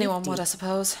Dahlia's Yeah, well, safety. anyone would, I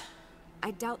suppose.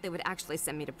 I doubt they would actually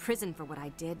send me to prison for what I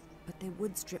did, but they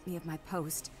would strip me of my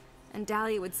post, and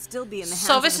Dahlia would still be in the hands of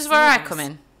the So this is where I come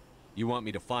in. You want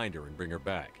me to find her and bring her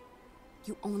back?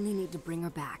 You only need to bring her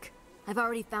back. I've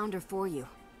already found her for you.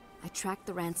 I tracked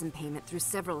the ransom payment through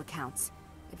several accounts.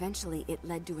 Eventually, it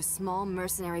led to a small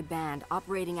mercenary band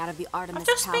operating out of the Artemis I've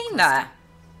just Tau been cluster. there.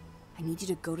 I need you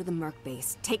to go to the Merc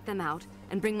base, take them out,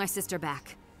 and bring my sister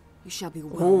back. You shall be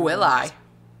well. Oh, will I?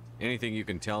 Anything you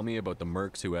can tell me about the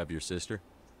mercs who have your sister?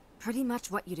 Pretty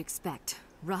much what you'd expect.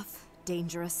 Rough,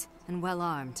 dangerous, and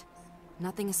well-armed.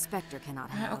 Nothing a Spectre cannot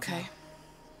handle. Okay.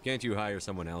 Can't you hire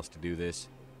someone else to do this?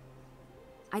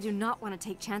 I do not want to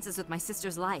take chances with my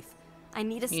sister's life. I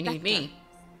need a Spectre. You need me.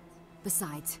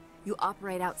 Besides, you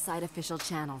operate outside official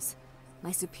channels.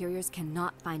 My superiors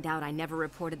cannot find out I never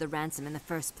reported the ransom in the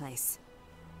first place.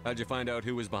 How'd you find out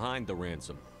who was behind the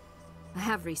ransom? I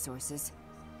have resources.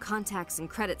 Contacts and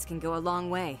credits can go a long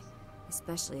way,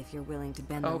 especially if you're willing to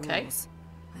bend the rules.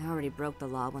 I already broke the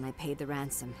law when I paid the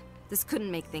ransom. This couldn't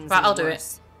make things But I'll do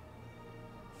worse.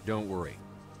 it. Don't worry.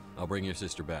 I'll bring your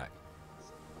sister back.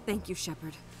 Thank you,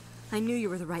 Shepard. I knew you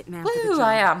were the right man for the Woo, job.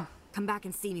 I am. Come back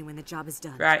and see me when the job is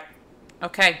done. Right.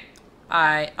 Okay.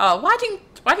 Why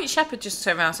didn't Shepard just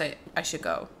turn around and say I should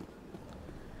go?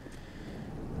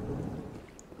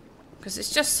 Because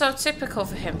it's just so typical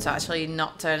for him to actually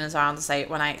not turn us around and say it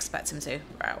when I expect him to.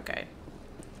 Right, okay.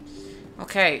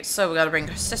 Okay, so we gotta bring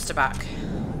her sister back.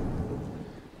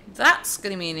 That's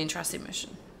gonna be an interesting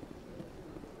mission.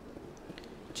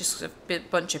 Just a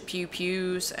bunch of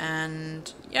pew-pews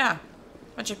and yeah.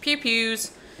 Bunch of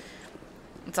pew-pews.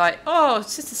 It's like, oh,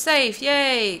 sister's safe,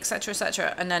 yay, etc,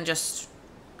 etc. And then just,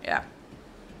 yeah.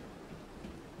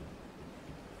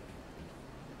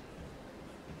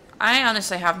 I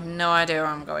honestly have no idea where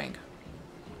I'm going.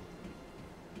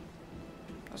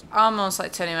 It's almost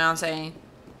like turning around saying,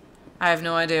 I have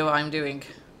no idea what I'm doing.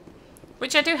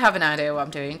 Which I do have an idea what I'm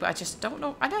doing, but I just don't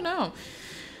know. I don't know.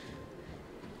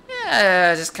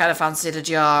 Yeah, I just kind of fancied a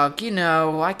jog, you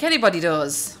know, like anybody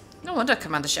does. No wonder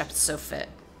Commander Shepard's so fit.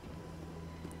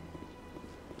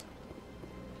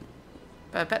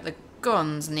 But I bet the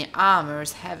guns and the armor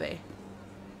is heavy.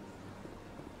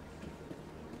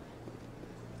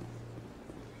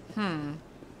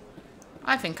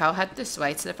 I think I'll head this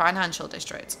way to the financial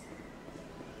district.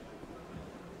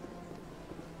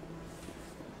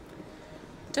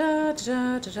 Da,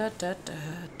 da, da, da, da,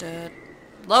 da, da.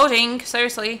 Loading,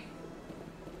 seriously.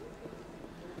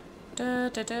 Da,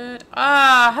 da, da.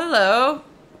 Ah, hello.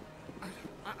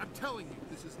 I'm telling you,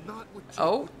 this is not what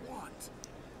you want.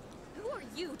 Who are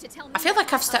you to tell me? I feel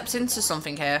like I've stepped into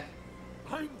something here.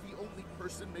 I'm the only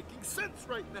person making sense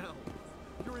right now.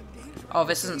 You're in danger. Oh,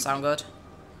 this doesn't sound good.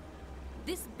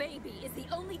 This baby is the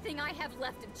only thing I have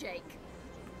left of Jake.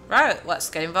 Right, let's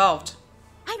get involved.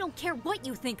 I don't care what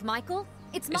you think, Michael.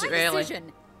 It's my Is it really?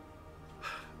 decision.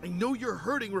 I know you're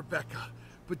hurting, Rebecca,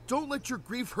 but don't let your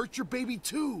grief hurt your baby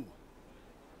too.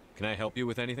 Can I help you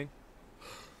with anything?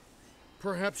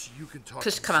 Perhaps you can talk.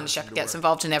 Because Commander Shepard gets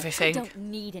involved in everything. I don't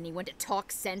need anyone to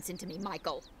talk sense into me,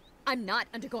 Michael. I'm not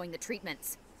undergoing the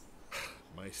treatments.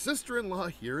 My sister-in-law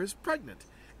here is pregnant,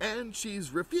 and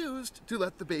she's refused to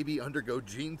let the baby undergo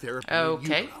gene therapy.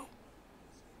 Okay.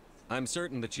 I'm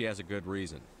certain that she has a good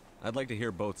reason. I'd like to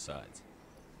hear both sides.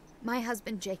 My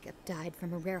husband Jacob died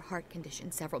from a rare heart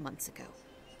condition several months ago.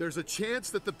 There's a chance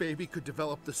that the baby could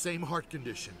develop the same heart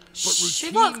condition. But She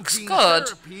routine looks gene good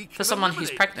therapy for can someone who's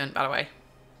eliminate pregnant, by the way.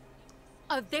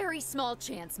 A very small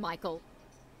chance, Michael.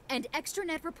 And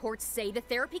extranet reports say the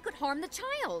therapy could harm the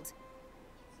child.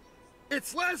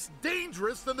 It's less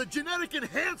dangerous than the genetic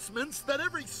enhancements that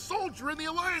every soldier in the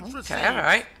Alliance receives. Okay,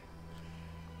 alright.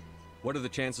 What are the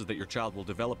chances that your child will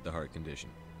develop the heart condition?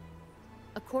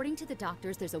 According to the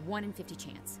doctors, there's a 1 in 50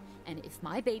 chance. And if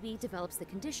my baby develops the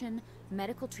condition,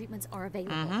 medical treatments are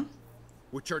available.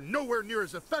 Which are nowhere near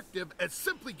as effective as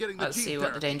simply getting the Let's gene see therapy.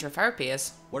 what the danger of therapy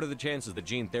is. What are the chances that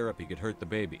gene therapy could hurt the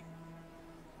baby?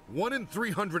 1 in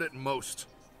 300 at most.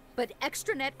 But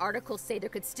extranet articles say there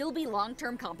could still be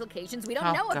long-term complications we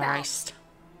don't know Christ.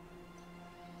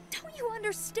 about. Don't you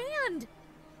understand?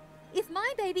 If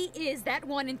my baby is that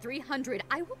 1 in 300,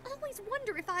 I will always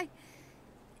wonder if I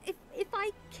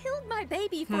killed my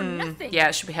baby for nothing. Yeah,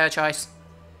 it should be her choice.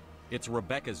 It's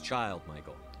Rebecca's child,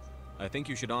 Michael. I think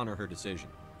you should honor her decision.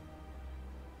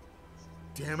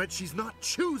 Damn it, she's not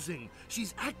choosing.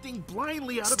 She's acting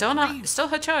blindly out Still of not. grief. Still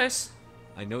her choice.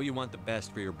 I know you want the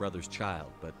best for your brother's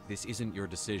child, but this isn't your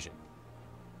decision.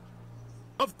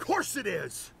 Of course it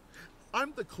is.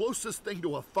 I'm the closest thing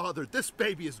to a father this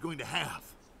baby is going to have.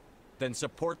 Then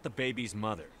support the baby's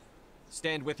mother.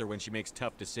 Stand with her when she makes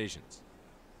tough decisions.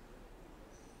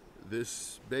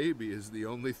 This baby is the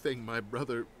only thing my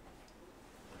brother...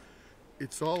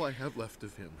 It's all I have left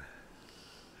of him.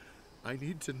 I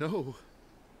need to know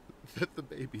that the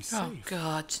baby's safe. Oh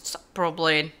God, stop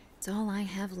bubbling. It's all I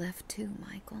have left too,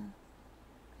 Michael.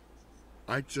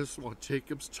 I just want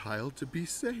Jacob's child to be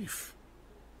safe.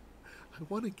 I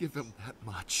want to give him that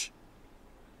much.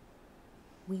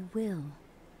 We will.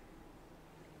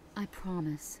 I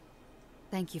promise.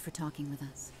 Thank you for talking with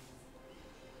us.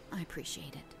 I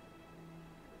appreciate it.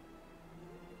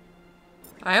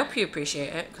 I hope you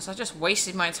appreciate it, because I just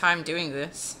wasted my time doing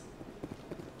this.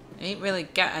 I didn't really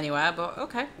get anywhere, but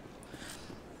okay.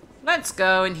 Let's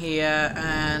go in here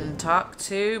and talk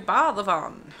to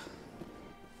Barlavon.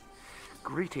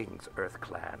 Greetings, Earth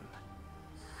Clan.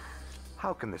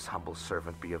 How can this humble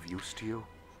servant be of use to you?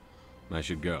 I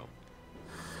should go.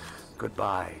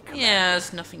 Goodbye, Commander. Yeah,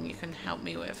 there's nothing you can help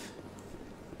me with.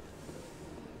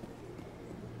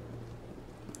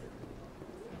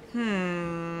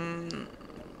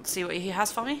 Let's see what he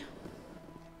has for me.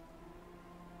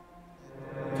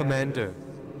 Commander,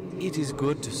 it is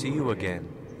good to see you again.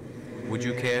 Would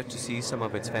you care to see some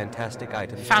of its fantastic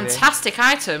items? Fantastic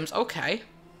items? Okay.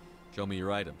 Show me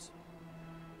your items.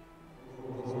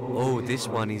 Oh, this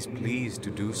one is pleased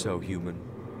to do so, human.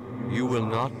 You will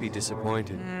not be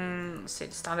disappointed. Let's see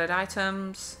the standard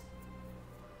items.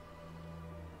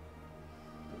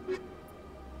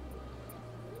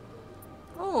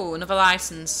 Oh, another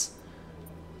license.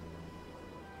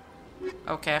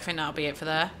 Okay, I think that'll be it for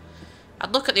there.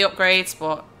 I'd look at the upgrades,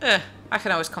 but I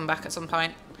can always come back at some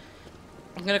point.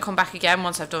 I'm going to come back again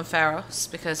once I've done Pharos,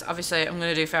 because obviously I'm going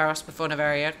to do Pharos before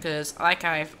Neveria, because like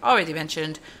I've already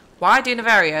mentioned, why do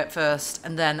Neveria first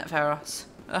and then Pharos?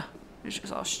 It's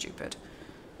just all stupid.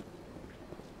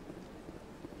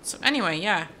 So anyway,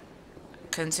 yeah.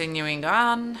 Continuing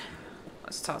on.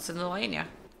 Let's talk to Nelania.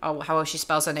 Oh, how she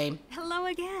spells her name. Hello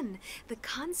again. The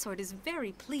consort is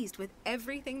very pleased with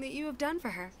everything that you have done for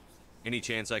her. Any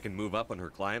chance I can move up on her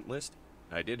client list?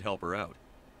 I did help her out.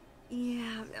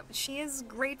 Yeah, she is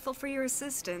grateful for your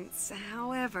assistance.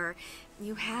 However,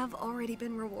 you have already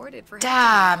been rewarded for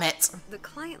Damn it! The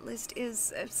client list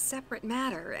is a separate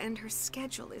matter, and her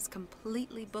schedule is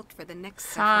completely booked for the next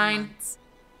several months.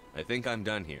 I think I'm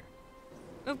done here.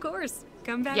 Of course.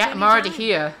 Come back. Yeah, I'm already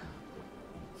here.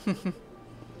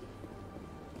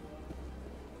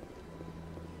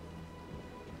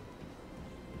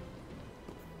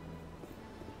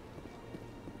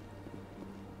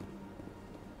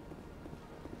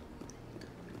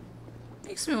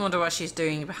 Makes me wonder what she's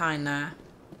doing behind there.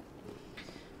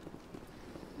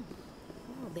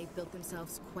 Oh, they've built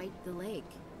themselves quite the lake.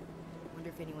 Wonder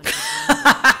if anyone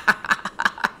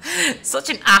Such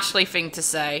an Ashley thing to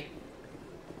say.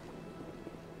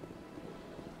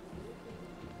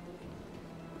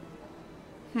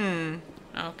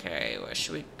 Okay, where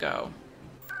should we go?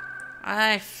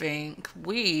 I think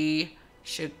we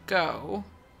should go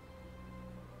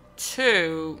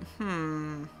to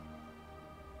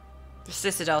the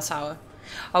Citadel Tower.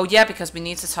 Oh yeah, because we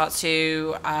need to talk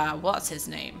to what's his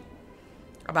name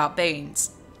about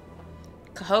Baines.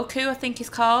 Kahoku, I think he's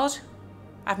called.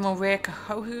 Admiral Rear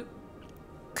Kahoku.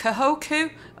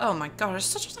 Oh my god,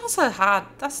 that's a hard.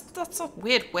 That's a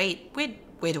weird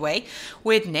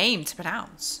name to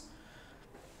pronounce.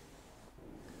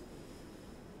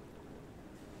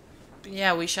 But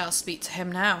yeah, we shall speak to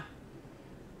him now.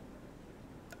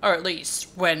 Or at least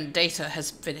when Data has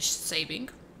finished saving.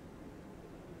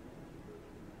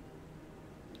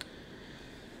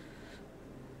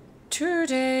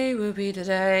 Today will be the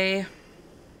day.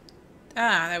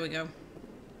 Ah, there we go.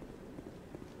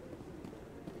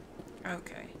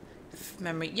 Okay.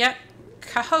 Memory. Yep.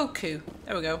 Kahoku.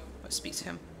 There we go. Let's speak to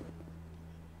him.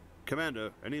 Commander,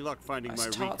 any luck finding my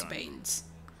recon? Baines.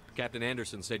 Captain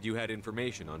Anderson said you had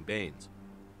information on Baines.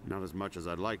 Not as much as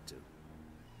I'd like to.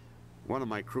 One of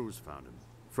my crews found him,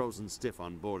 frozen stiff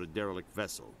on board a derelict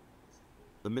vessel.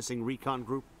 The missing recon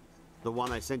group? The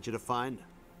one I sent you to find?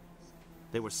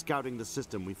 They were scouting the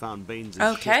system we found Baines'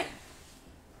 Okay. ship.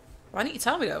 Why didn't you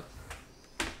tell me, though?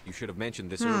 You should have mentioned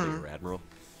this earlier, Admiral.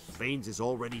 Baines is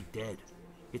already dead.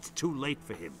 It's too late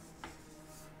for him.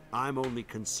 I'm only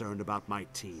concerned about my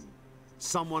team.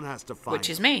 Someone has to find Which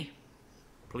is him. me.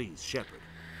 Please, Shepard.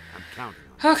 I'm counting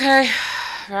on you. Okay.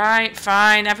 Right,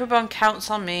 fine. Everyone counts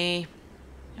on me.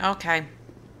 Okay.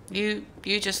 You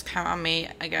just count on me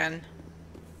again.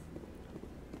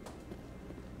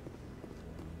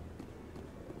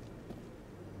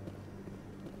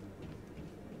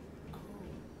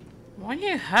 What are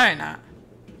you hurrying at?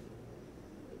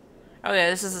 Oh yeah,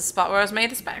 this is the spot where I was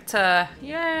made a Spectre.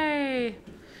 Yay!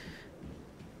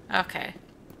 Okay.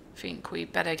 I think we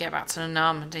better get back to the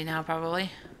Normandy now, probably.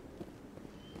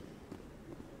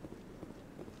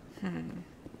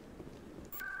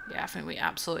 Yeah, I think we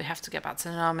absolutely have to get back to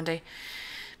the Normandy.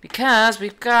 Because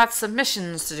we've got some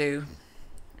missions to do.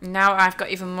 Now I've got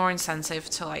even more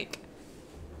incentive to, like,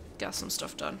 get some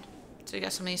stuff done. To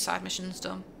get some of these side missions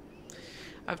done.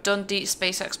 I've done deep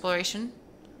space exploration.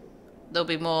 There'll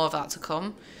be more of that to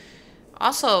come.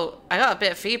 Also, I got a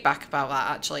bit of feedback about that,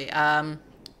 actually.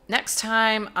 Next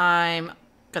time I'm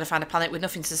going to find a planet with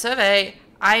nothing to survey,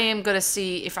 I am going to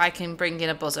see if I can bring in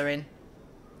a buzzer in.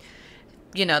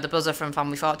 You know, the buzzer from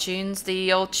Family Fortunes,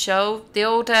 the old show, the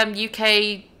old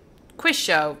UK quiz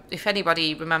show, if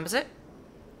anybody remembers it.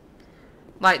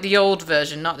 Like the old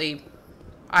version, not the...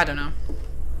 I don't know.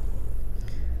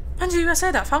 And you gotta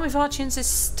say that, Family Fortunes is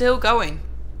still going.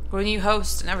 With a new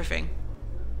host and everything.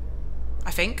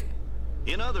 I think.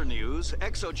 In other news,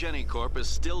 Exogeny Corp is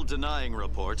still denying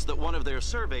reports that one of their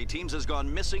survey teams has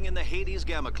gone missing in the Hades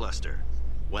Gamma Cluster.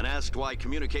 When asked why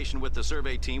communication with the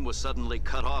survey team was suddenly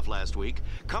cut off last week,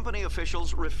 company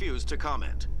officials refused to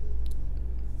comment.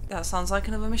 That sounds like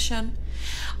another mission.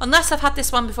 Unless I've had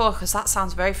this one before, because that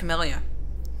sounds very familiar.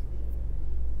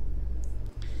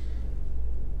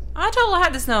 I don't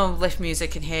like there's no lift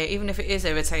music in here, even if it is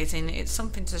irritating. It's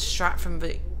something to distract from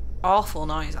the awful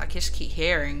noise I just keep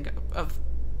hearing of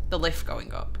the lift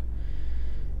going up.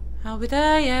 Are we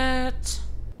there yet?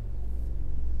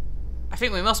 I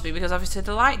think we must be, because obviously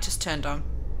the light just turned on.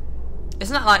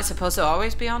 Isn't that light supposed to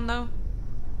always be on, though?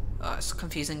 Oh, it's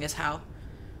confusing as hell.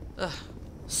 Ugh,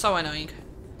 so annoying.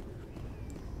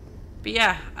 But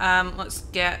yeah, let's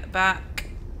get back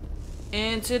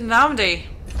into the Normandy.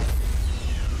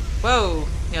 Whoa,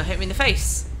 you'll hit me in the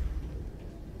face.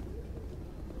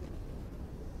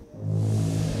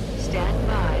 Stand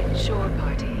by, shore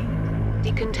party.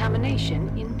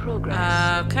 Decontamination in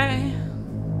progress. Okay.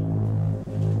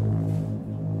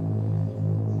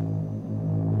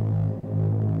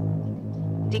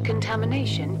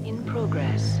 Decontamination in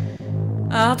progress.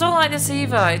 I don't like this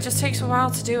either. It just takes a while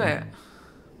to do it.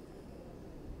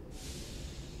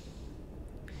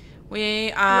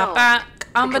 We are back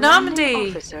on the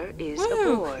Normandy. Officer is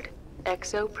aboard.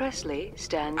 Exo Presley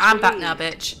stands I'm back relieved. now,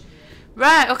 bitch.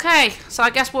 Right, okay. So I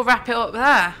guess we'll wrap it up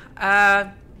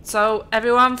there. So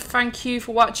everyone, thank you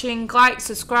for watching. Like,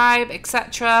 subscribe,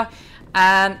 etc.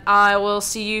 And I will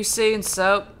see you soon.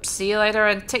 So see you later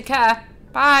and take care.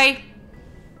 Bye.